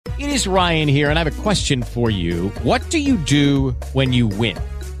It is Ryan here, and I have a question for you. What do you do when you win?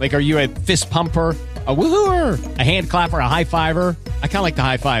 Like, are you a fist pumper, a woohooer, a hand clapper, a high fiver? I kind of like the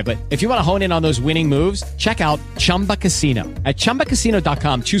high five, but if you want to hone in on those winning moves, check out Chumba Casino. At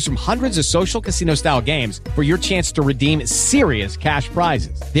ChumbaCasino.com, choose from hundreds of social casino-style games for your chance to redeem serious cash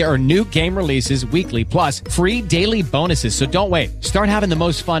prizes. There are new game releases weekly, plus free daily bonuses. So don't wait. Start having the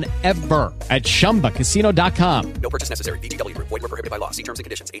most fun ever at ChumbaCasino.com. No purchase necessary. VGW Group. Void where prohibited by law. See terms and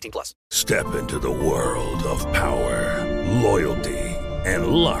conditions. 18+. Step into the world of power, loyalty, and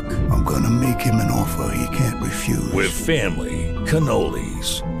luck. I'm gonna make him an offer he can't refuse. With family,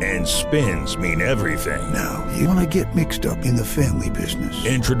 cannolis, and spins mean everything. Now, you wanna get mixed up in the family business.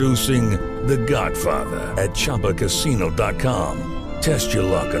 Introducing The Godfather at ChumbaCasino.com. Test your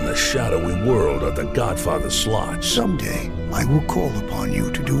luck in the shadowy world of The Godfather slot. Someday, I will call upon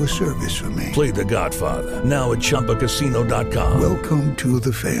you to do a service for me. Play The Godfather, now at ChumbaCasino.com. Welcome to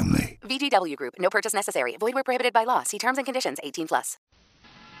the family. VGW Group. No purchase necessary. Void where prohibited by law. See terms and conditions. 18+.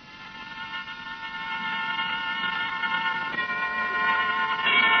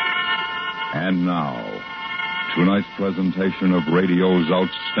 And now, tonight's presentation of radio's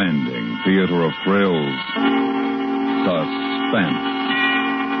outstanding theater of thrills, Suspense.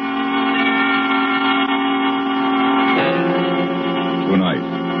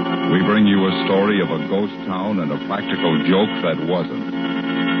 Tonight, we bring you a story of a ghost town and a practical joke that wasn't.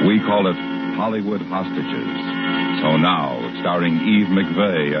 We call it Hollywood Hostages. So now, starring Eve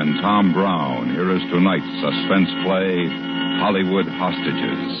McVeigh and Tom Brown, here is tonight's suspense play, Hollywood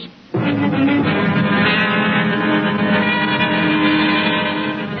Hostages.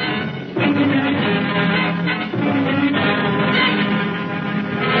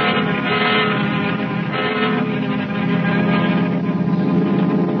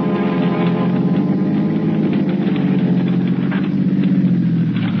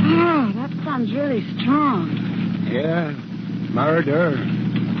 Really strong. Yeah, murder.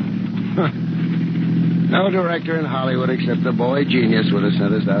 No director in Hollywood except the boy genius would have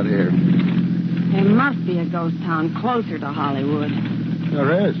sent us out here. There must be a ghost town closer to Hollywood.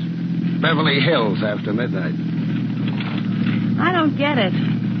 There is. Beverly Hills after midnight. I don't get it.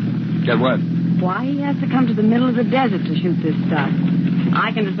 Get what? Why he has to come to the middle of the desert to shoot this stuff.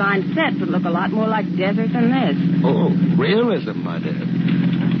 I can design sets that look a lot more like desert than this. Oh, realism, my dear.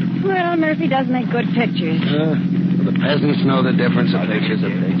 Well, Murphy does make good pictures. The peasants know the difference. A picture's a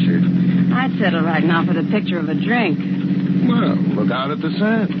picture. I'd settle right now for the picture of a drink. Well, look out at the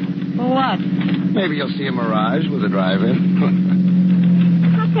sand. For what? Maybe you'll see a mirage with a drive-in.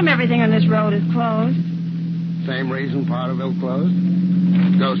 How come everything on this road is closed? Same reason Potterville closed.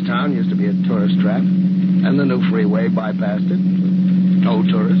 Ghost Town used to be a tourist trap, and the new freeway bypassed it. No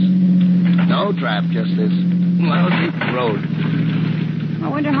tourists. No trap, just this lousy road. I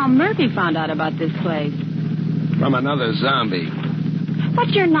wonder how Murphy found out about this place. From another zombie.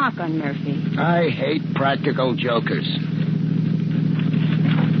 What's your knock on Murphy? I hate practical jokers.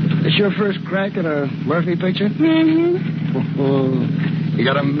 This your first crack at a Murphy picture? Mm-hmm. You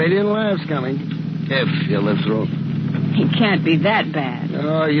got a million laughs coming, if you live through. He can't be that bad.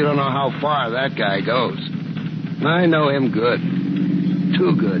 Oh, you don't know how far that guy goes. I know him good.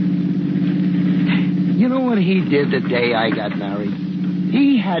 Too good. You know what he did the day I got married?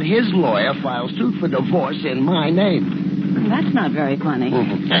 He had his lawyer file suit for divorce in my name. That's not very funny.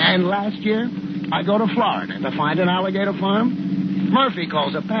 And last year, I go to Florida to find an alligator farm. Murphy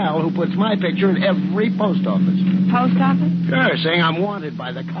calls a pal who puts my picture in every post office. Post office? Sure, saying I'm wanted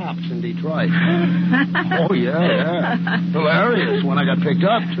by the cops in Detroit. Oh, yeah. Hilarious when I got picked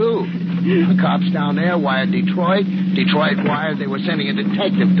up, too. The cops down there wired Detroit. Detroit wired they were sending a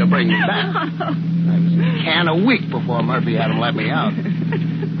detective to bring me back. I was in a can a week before Murphy had him let me out.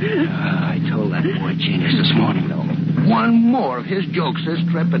 I told that boy genius this morning, though. One more of his jokes this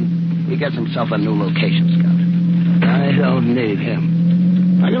trip, and he gets himself a new location scout. I don't need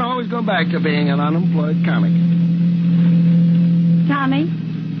him. I can always go back to being an unemployed comic. Tommy?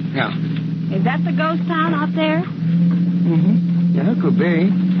 Yeah. Is that the ghost town out there? Mm-hmm. Yeah, it could be.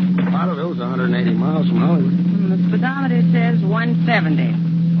 Potterville's 180 miles from Hollywood. The speedometer says 170.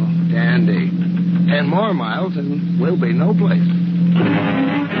 Oh, dandy. 10 more miles and we'll be no place.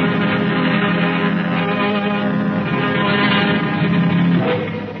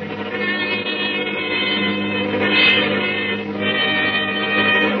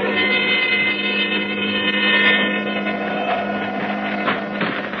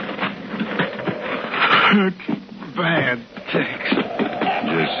 Bad, thanks.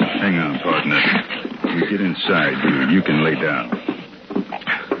 Just hang on, partner. You get inside. You can lay down.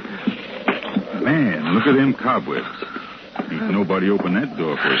 Man, look at them cobwebs. You Ain't nobody open that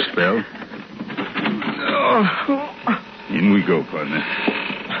door for a spell. In we go, partner.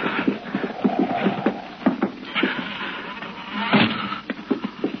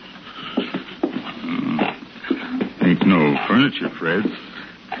 Ain't no furniture, Fred.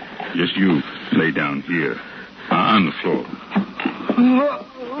 Just you lay down here on the floor.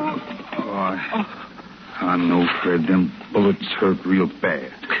 I know, Fred. Them bullets hurt real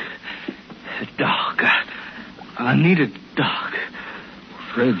bad. Doc, I need a doc.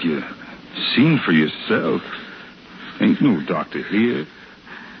 Fred, you seen for yourself. Ain't no doctor here.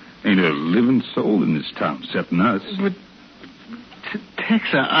 Ain't a living soul in this town except us. But,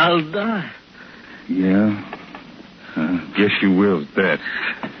 Tex, I'll die. Yeah. Guess you will, that.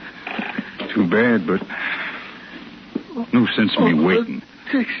 Too bad, but no sense in me waiting.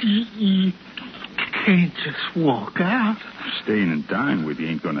 Tex, you can't just walk out. Staying and dying with you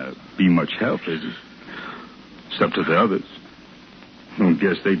ain't gonna be much help, is it? It's up to the others. Don't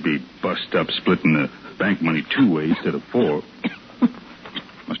guess they'd be bust up splitting the bank money 2 ways instead of 4.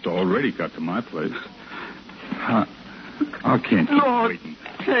 Must have already got to my place. I can't keep waiting.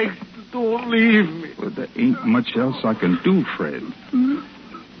 Tex, don't leave me. Well, there ain't much else I can do, Fred. You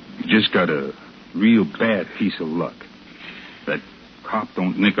just got a real bad piece of luck. That cop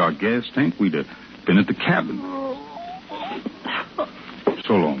don't nick our gas tank, we'd have been at the cabin.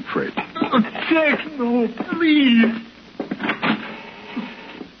 So long, Fred. Tex, no, please.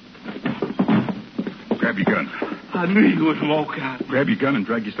 Grab your gun. I knew you would walk out. Grab your gun and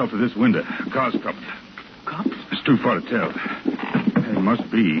drag yourself to this window. The car's covered. Cops? It's too far to tell. It must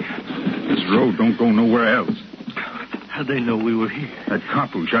be. This road don't go nowhere else. How'd they know we were here? That cop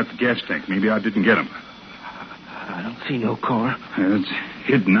who shot the gas tank. Maybe I didn't get him. I don't see no car. It's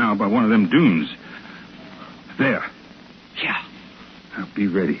hidden now by one of them dunes. There. Yeah. Now be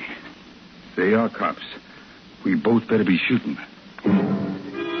ready. They are cops. We both better be shooting.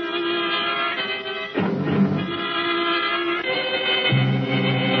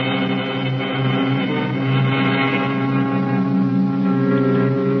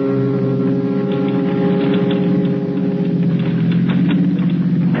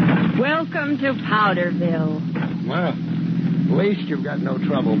 Welcome to Powderville. Well, at least you've got no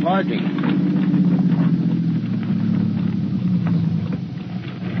trouble parking.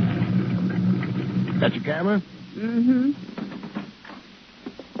 Got your camera? Mm-hmm.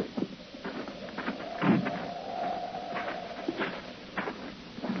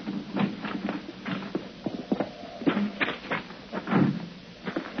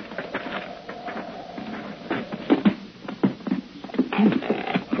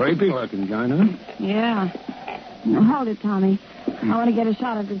 Creepy looking gun, huh? Yeah. Now, hold it, Tommy. I want to get a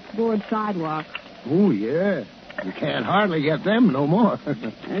shot of this board sidewalk. Oh, yeah. You can't hardly get them no more.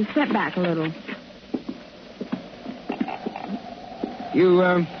 Step back a little. You,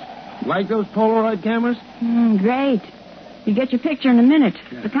 like those Polaroid cameras? Great. You get your picture in a minute.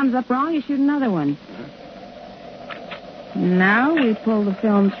 If it comes up wrong, you shoot another one. Now we pull the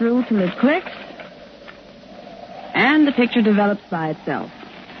film through till it clicks. And the picture develops by itself.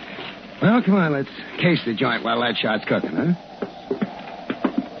 Well, come on, let's case the joint while that shot's cooking, huh?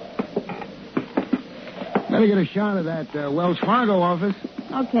 Better get a shot of that Wells Fargo office.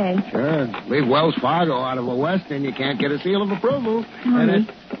 Okay. Sure. Leave Wells Fargo out of a Western, you can't get a seal of approval. Tommy.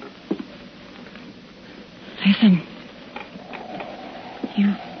 Listen.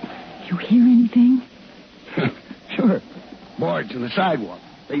 You hear anything? Sure. Boards in the sidewalk.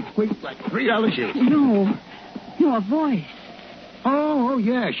 They squeak like $3 shoes. No, a voice. Oh,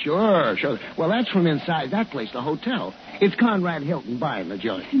 yeah, sure. Well, that's from inside that place, the hotel. It's Conrad Hilton buying the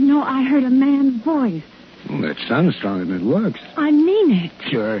joint. No, I heard a man's voice. Well, that sounds stronger than it looks. I mean it.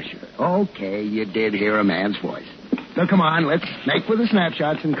 Sure. Okay, you did hear a man's voice. So come on, let's make for the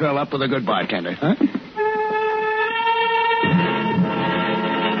snapshots and curl up with a good bartender, huh?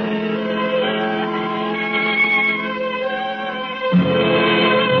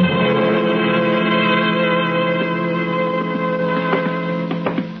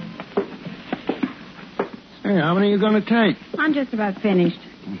 Hey, how many are you going to take? I'm just about finished.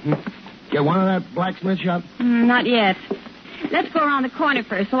 Mm-hmm. Get one of that blacksmith shop? Not yet. Let's go around the corner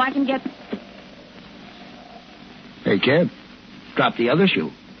first so I can get... Hey, kid, drop the other shoe.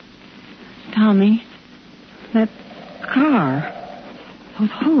 Tommy, that car, those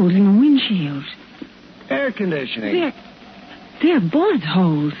holes in the windshield. Air conditioning. They're bullet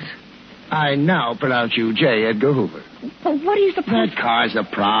holes. I now pronounce you J. Edgar Hoover. Well, what are you supposed... That car's a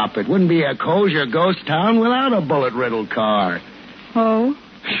prop. It wouldn't be a kosher ghost town without a bullet-riddled car. Oh?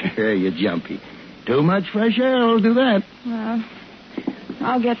 Sure, you jumpy. Too much fresh air will do that. Well,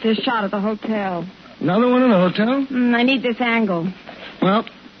 I'll get this shot at the hotel. Another one in the hotel? I need this angle. Well,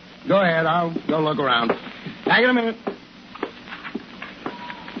 go ahead. I'll go look around. Back in a minute.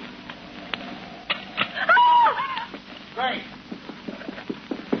 Hey.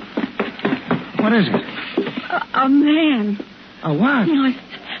 What is it? A man. A what?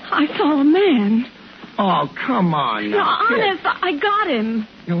 I saw a man. Oh, come on No, now. honest, I got him.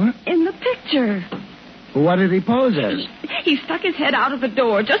 You what? In the picture. What did he pose as? He stuck his head out of the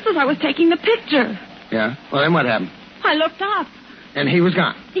door just as I was taking the picture. Yeah? Well, then what happened? I looked up. And he was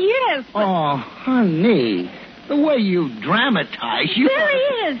gone? Yes. But Oh, honey. The way you dramatize, you... there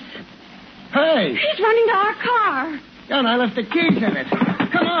he is. Hey! He's running to our car. And I left the keys in it.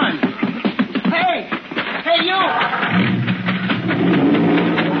 Come on. Hey! Hey, you!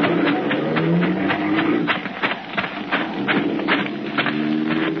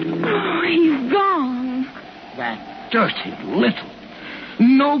 Oh, he's gone. That dirty little...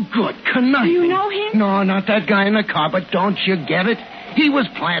 No good, conniving. Do you know him? No, not that guy in the car, but don't you get it? He was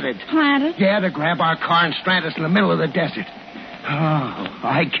planted. Planted? Yeah, to grab our car and strand us in the middle of the desert. Oh,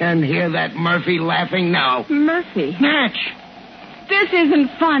 I can hear that Murphy laughing now. Murphy. Natch. This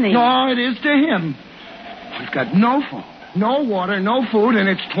isn't funny. No, it is to him. We've got no phone, no water, no food, and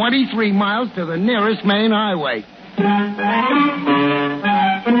it's 23 miles to the nearest main highway.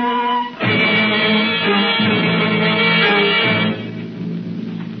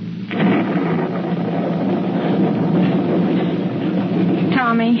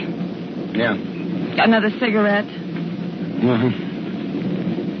 Tommy, Yeah. got another cigarette? Uh-huh.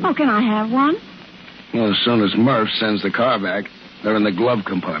 Oh, can I have one? Well, as soon as Murph sends the car back, they're in the glove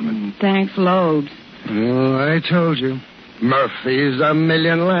compartment. Thanks, loads. Oh, I told you. Murphy's a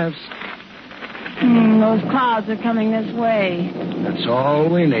million laughs. Those clouds are coming this way. That's all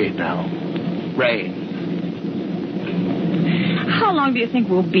we need now. Rain. How long do you think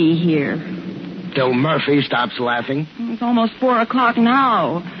we'll be here? Till Murphy stops laughing. It's almost 4 o'clock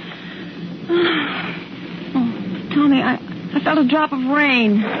now. Oh, Tommy, I felt a drop of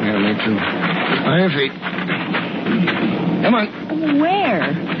rain. Yeah, me too. On your feet. Come on. Where?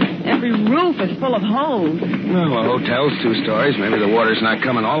 Every roof is full of holes. Well, the hotel's 2 stories. Maybe the water's not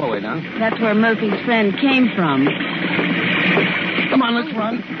coming all the way down. That's where Murphy's friend came from. Come on, let's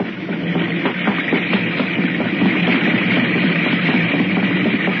run.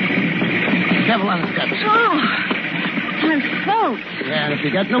 Careful on the steps. Oh, I'm soaked. Yeah, and if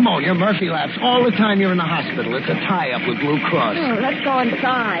you get pneumonia, Murphy laughs all the time you're in the hospital. It's a tie-up with Blue Cross. Oh, let's go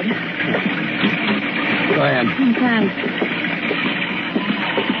inside. Go ahead. Thanks.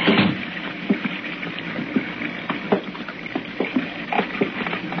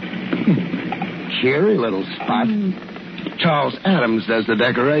 Cheery little spot. Charles Adams does the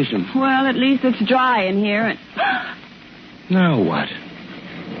decorations. Well, at least it's dry in here. And Now what?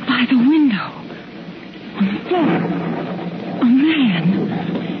 by the window, on the floor, a man.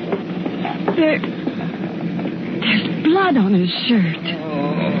 There's blood on his shirt.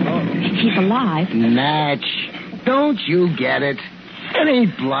 He's alive. Natch, don't you get it? It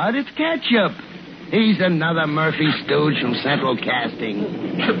ain't blood, it's ketchup. He's another Murphy stooge from Central Casting.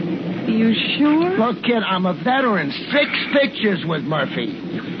 You sure? Look, kid, I'm a veteran. 6 pictures with Murphy.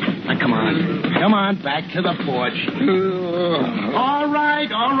 Now, come on. Come on, back to the porch. All right.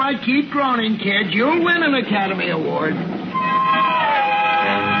 Keep groaning, kid. You'll win an Academy Award.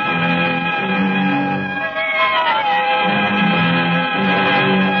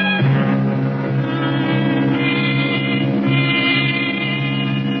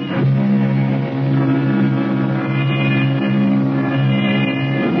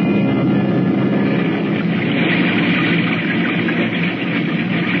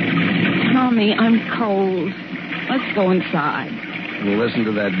 Tommy, I'm cold. Let's go inside. You listen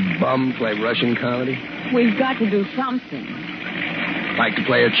to that bum play Russian comedy? We've got to do something. Like to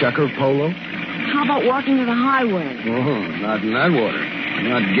play a checker polo? How about walking to the highway? Oh, not in that water.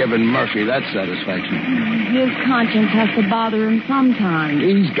 Not giving Murphy that satisfaction. His conscience has to bother him sometimes.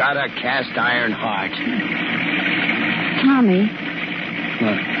 He's got a cast iron heart. Tommy,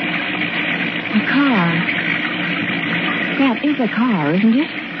 What? a car. That is a car, isn't it?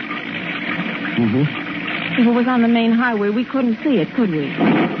 Mm-hmm. If it was on the main highway, we couldn't see it, could we?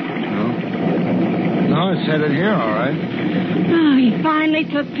 No, it's headed here, all right. Oh, he finally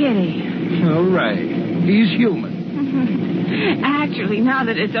took pity. All right. He's human. Actually, now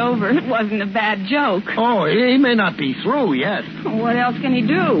that it's over, it wasn't a bad joke. Oh, he may not be through yet. What else can he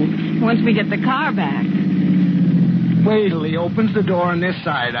do once we get the car back? Wait till he opens the door on this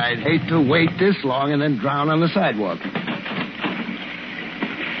side. I'd hate to wait this long and then drown on the sidewalk.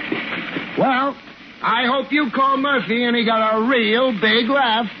 Well, I hope you call Murphy and he got a real big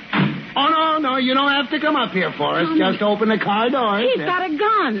laugh. Oh, no, you don't have to come up here for us. Just open the car doors. He's got a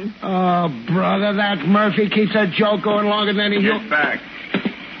gun. Oh, brother, that Murphy keeps that joke going longer than he... Get back.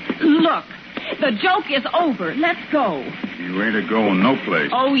 Look, the joke is over. Let's go. You ain't a-going no place.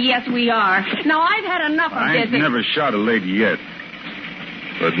 Oh, yes, we are. Now, I've had enough of I this. ain't never shot a lady yet.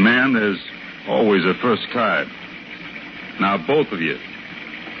 But, man, there's always a first time. Now, both of you,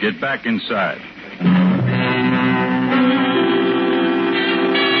 get back inside.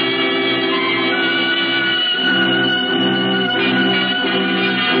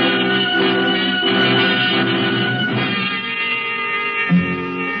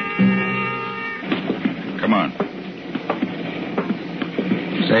 Come on.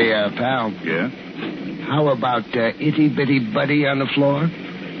 Say, pal, Yeah? how about itty-bitty Buddy on the floor?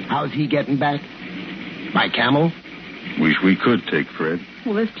 How's he getting back? By camel? Wish we could take Fred.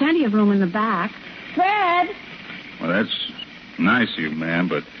 Well, there's plenty of room in the back. Fred! Well, that's nice of you, man,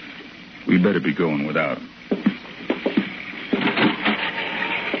 but we better be going without him.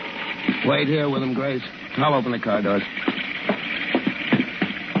 Wait here with him, Grace. I'll open the car doors.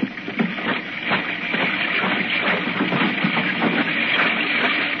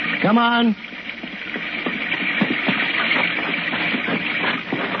 Come on.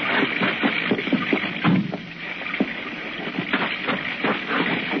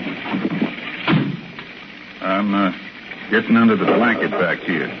 I'm getting under the blanket back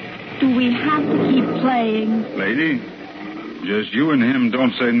here. Do we have to keep playing? Lady, just you and him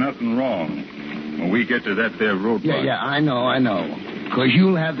don't say nothing wrong when we get to that there roadblock. Yeah, I know. Because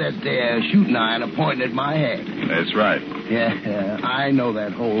you'll have that there shooting iron pointing at my head. That's right. Yeah, I know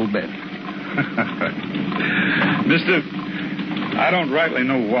that whole bit. Mister, I don't rightly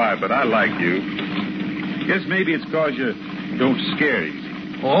know why, but I like you. Guess maybe it's because you don't scare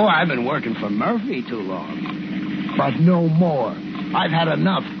easy. Oh, I've been working for Murphy too long. But no more. I've had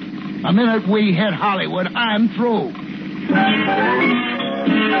enough. The minute we hit Hollywood, I'm through.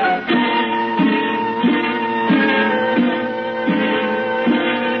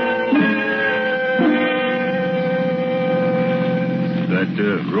 That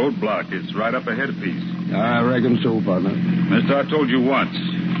roadblock is right up ahead a piece. I reckon so, partner. Mister, I told you once,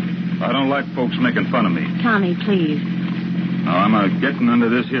 I don't like folks making fun of me. Tommy, please. Now, I'm getting under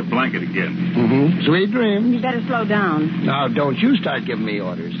this here blanket again. Mm-hmm. Sweet dreams. You better slow down. Now, don't you start giving me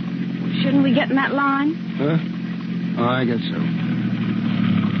orders. Shouldn't we get in that line? Huh? Oh, I guess so.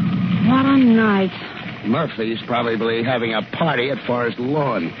 What a night. Murphy's probably having a party at Forest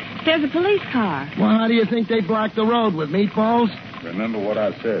Lawn. There's a police car. Well, how do you think they blocked the road with meatballs? Remember what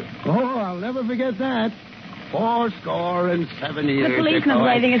I said. Oh, I'll never forget that. 77 years. The policeman's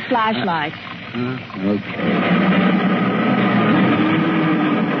waving his flashlight. Okay.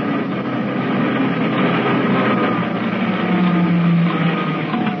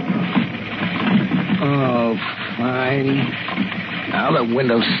 Oh, fine. Now the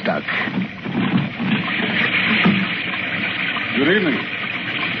window's stuck. Good evening.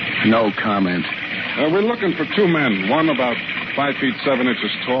 No comment. We're looking for two men. One about 5 feet 7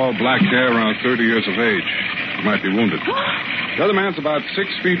 inches tall, black hair, around 30 years of age. He might be wounded. The other man's about 6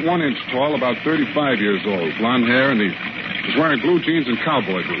 feet 1 inch tall, about 35 years old, blonde hair, and he's wearing blue jeans and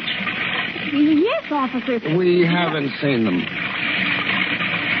cowboy boots. Yes, officer. We haven't seen them.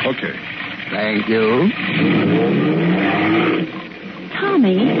 Okay. Thank you.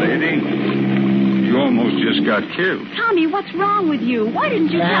 Tommy. Lady, you almost just got killed. Tommy, what's wrong with you? Why didn't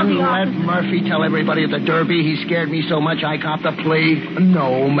you tell And the let officer? Murphy tell everybody at the Derby he scared me so much I copped a plea?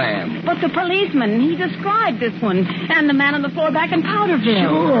 No, ma'am. But the policeman, he described this one. And the man on the floor back in Powderville.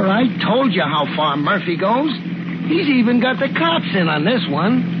 Sure, I told you how far Murphy goes. He's even got the cops in on this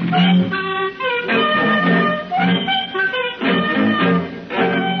one.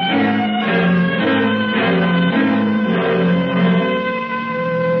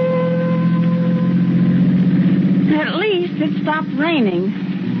 At least it stopped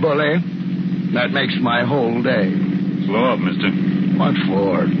raining. Bully, that makes my whole day. Slow up, mister. What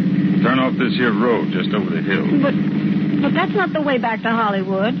for? Turn off this here road just over the hill. But that's not the way back to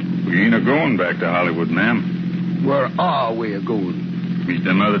Hollywood. We ain't a-going back to Hollywood, ma'am. Where are we going? Meet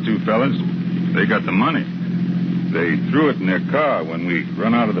them other two fellas. They got the money. They threw it in their car when we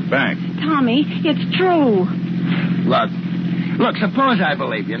run out of the bank. Tommy, it's true. Look, suppose I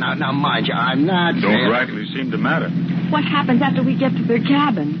believe you. Now, mind you, I'm not Don't saying... rightly seem to matter. What happens after we get to their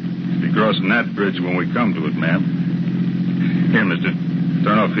cabin? Be crossing that bridge when we come to it, ma'am. Here, mister.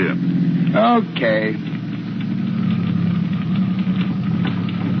 Turn off here. Okay.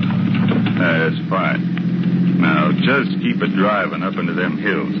 That's fine. Now, just keep it driving up into them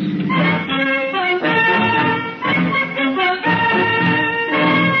hills.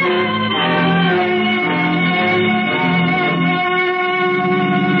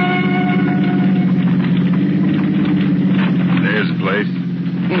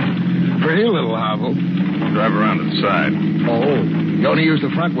 inside. Oh, you only use the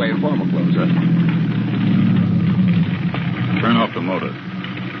front way and formal close, huh? Turn off the motor.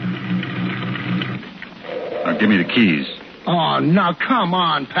 Now, give me the keys. Oh, now, come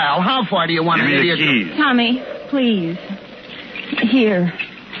on, pal. How far do you want Give an me the idiot? keys. Tommy, please. Here.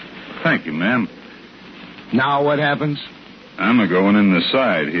 Thank you, ma'am. Now what happens? I'm a-going in the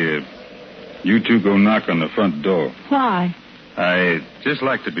side here. You two go knock on the front door. Why? I'd just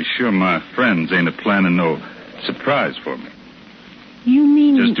like to be sure my friends ain't a-planning no surprise for me. You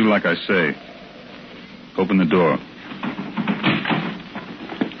mean... Just do like I say. Open the door.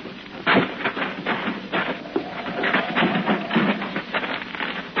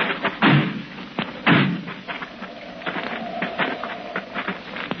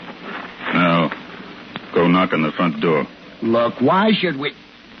 Now, go knock on the front door. Look, why should we...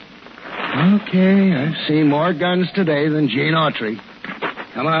 Okay, I've seen more guns today than Gene Autry.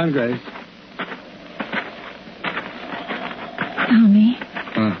 Come on, Grace. Tommy,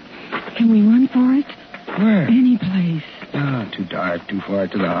 can we run for it? Where? Any place. Oh, too dark, too far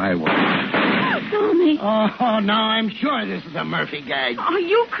to the highway. Tommy. Oh, now I'm sure this is a Murphy gag. Are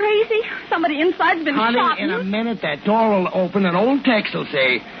you crazy? Somebody inside's been Honey, shot. in a minute that door will open and old Tex will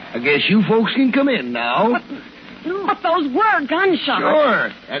say, I guess you folks can come in now. But those were gunshots.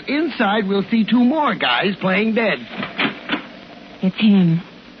 Sure. And inside we'll see two more guys playing dead. It's him.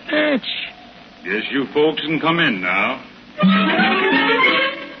 Hitch. Guess you folks can come in now.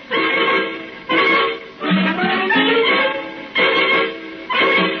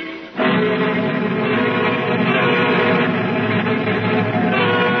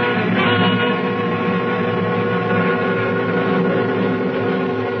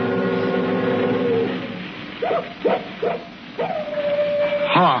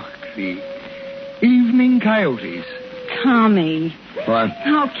 Hark, the evening coyotes. Tommy, What?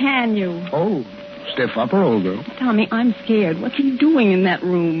 how can you? Oh, stiff upper, old girl. Tommy, I'm scared. What's he doing in that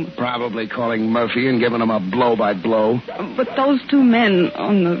room? Probably calling Murphy and giving him a blow-by-blow. But those two men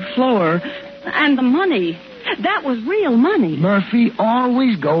on the floor and the money, that was real money. Murphy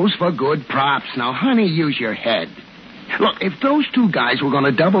always goes for good props. Now, honey, use your head. Look, if those two guys were going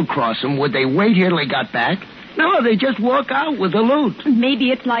to double-cross him, would they wait here till he got back? No, they just walk out with the loot. Maybe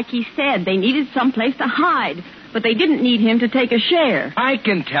it's like he said. They needed someplace to hide, but they didn't need him to take a share. I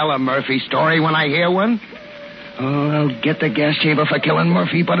can tell a Murphy story when I hear one. Oh, I'll get the gas chamber for killing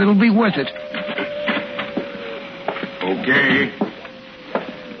Murphy, but it'll be worth it. Okay.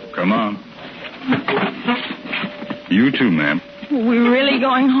 Come on. You too, ma'am. We really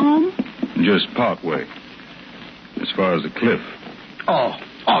going home? Just Parkway. As far as the cliff. Oh,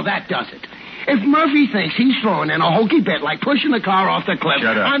 that does it. If Murphy thinks he's throwing in a hokey bit like pushing the car off the cliff...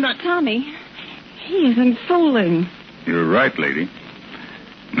 Shut up. I'm not... Tommy, he isn't fooling. You're right, lady.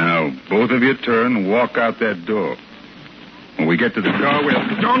 Now, both of you turn and walk out that door. When we get to the car, we'll...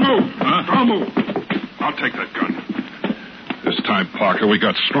 Don't move. Huh? Don't move. I'll take that gun. This time, Parker, we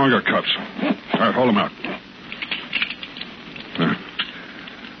got stronger cuffs. All right, hold them out.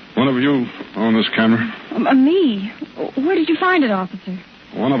 One of you own this camera? Me? Where did you find it, officer?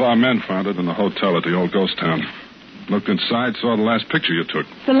 One of our men found it in the hotel at the old ghost town. Looked inside, saw the last picture you took.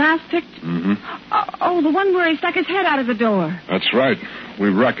 The last picture? Mm-hmm. Oh, the one where he stuck his head out of the door. That's right. We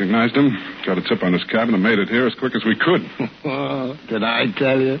recognized him, got a tip on his cabin, and made it here as quick as we could. Did I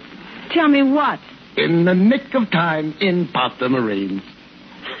tell you? Tell me what? In the nick of time, in popped the Marines.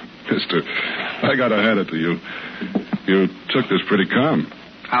 Mister, I got to hand it to you. You took this pretty calm.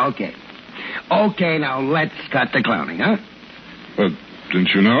 Okay. Okay, now let's cut the clowning, huh? But didn't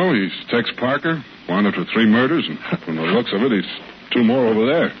you know he's Tex Parker, wanted for 3 murders, and from the looks of it, he's 2 more over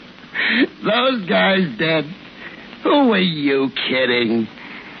there. Those guys dead. Who are you kidding?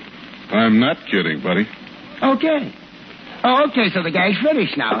 I'm not kidding, buddy. Okay. Okay, so the gag's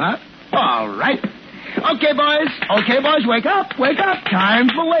finished now, huh? All right. Okay, boys, wake up. Time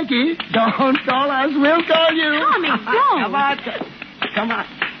for wakey. Don't call us, we'll call you. Tommy, don't. Come on.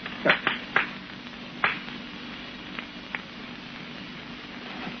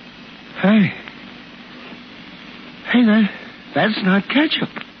 Hey, that's not ketchup.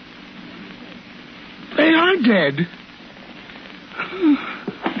 They are dead.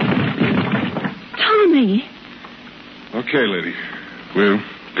 Tommy. Okay, lady. We'll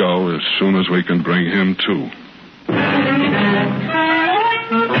go as soon as we can bring him to.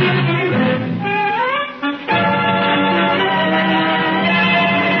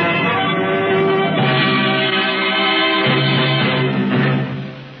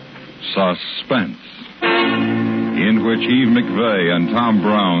 Suspense, in which Eve McVey and Tom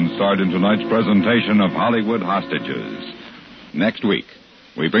Brown starred in tonight's presentation of Hollywood Hostages. Next week.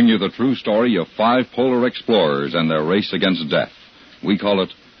 We bring you the true story of 5 polar explorers and their race against death. We call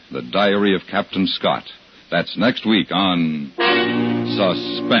it The Diary of Captain Scott. That's next week on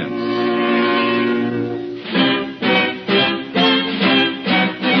Suspense.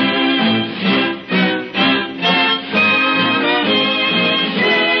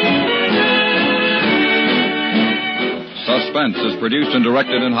 Suspense is produced and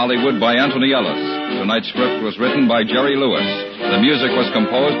directed in Hollywood by Anthony Ellis. Tonight's script was written by Jerry Lewis. The music was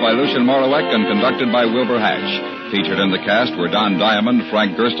composed by Lucien Morawek and conducted by Wilbur Hatch. Featured in the cast were Don Diamond,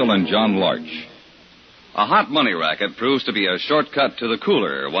 Frank Gerstle, and John Larch. A hot money racket proves to be a shortcut to the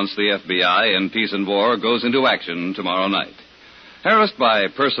cooler once the FBI in Peace and War goes into action tomorrow night. Harassed by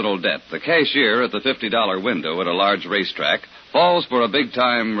personal debt, the cashier at the $50 window at a large racetrack falls for a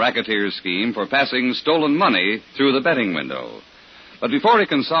big-time racketeer's scheme for passing stolen money through the betting window. But before he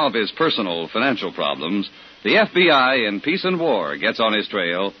can solve his personal financial problems, the FBI in Peace and War gets on his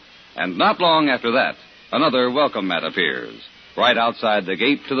trail, and not long after that, another welcome mat appears, right outside the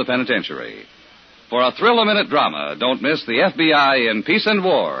gate to the penitentiary. For a thrill-a-minute drama, don't miss the FBI in Peace and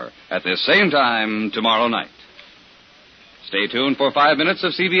War at this same time tomorrow night. Stay tuned for 5 minutes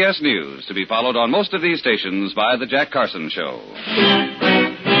of CBS News, to be followed on most of these stations by The Jack Carson Show.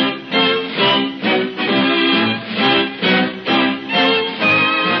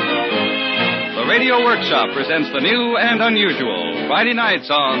 The Radio Workshop presents the new and unusual Friday nights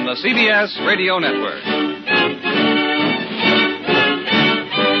on the CBS Radio Network.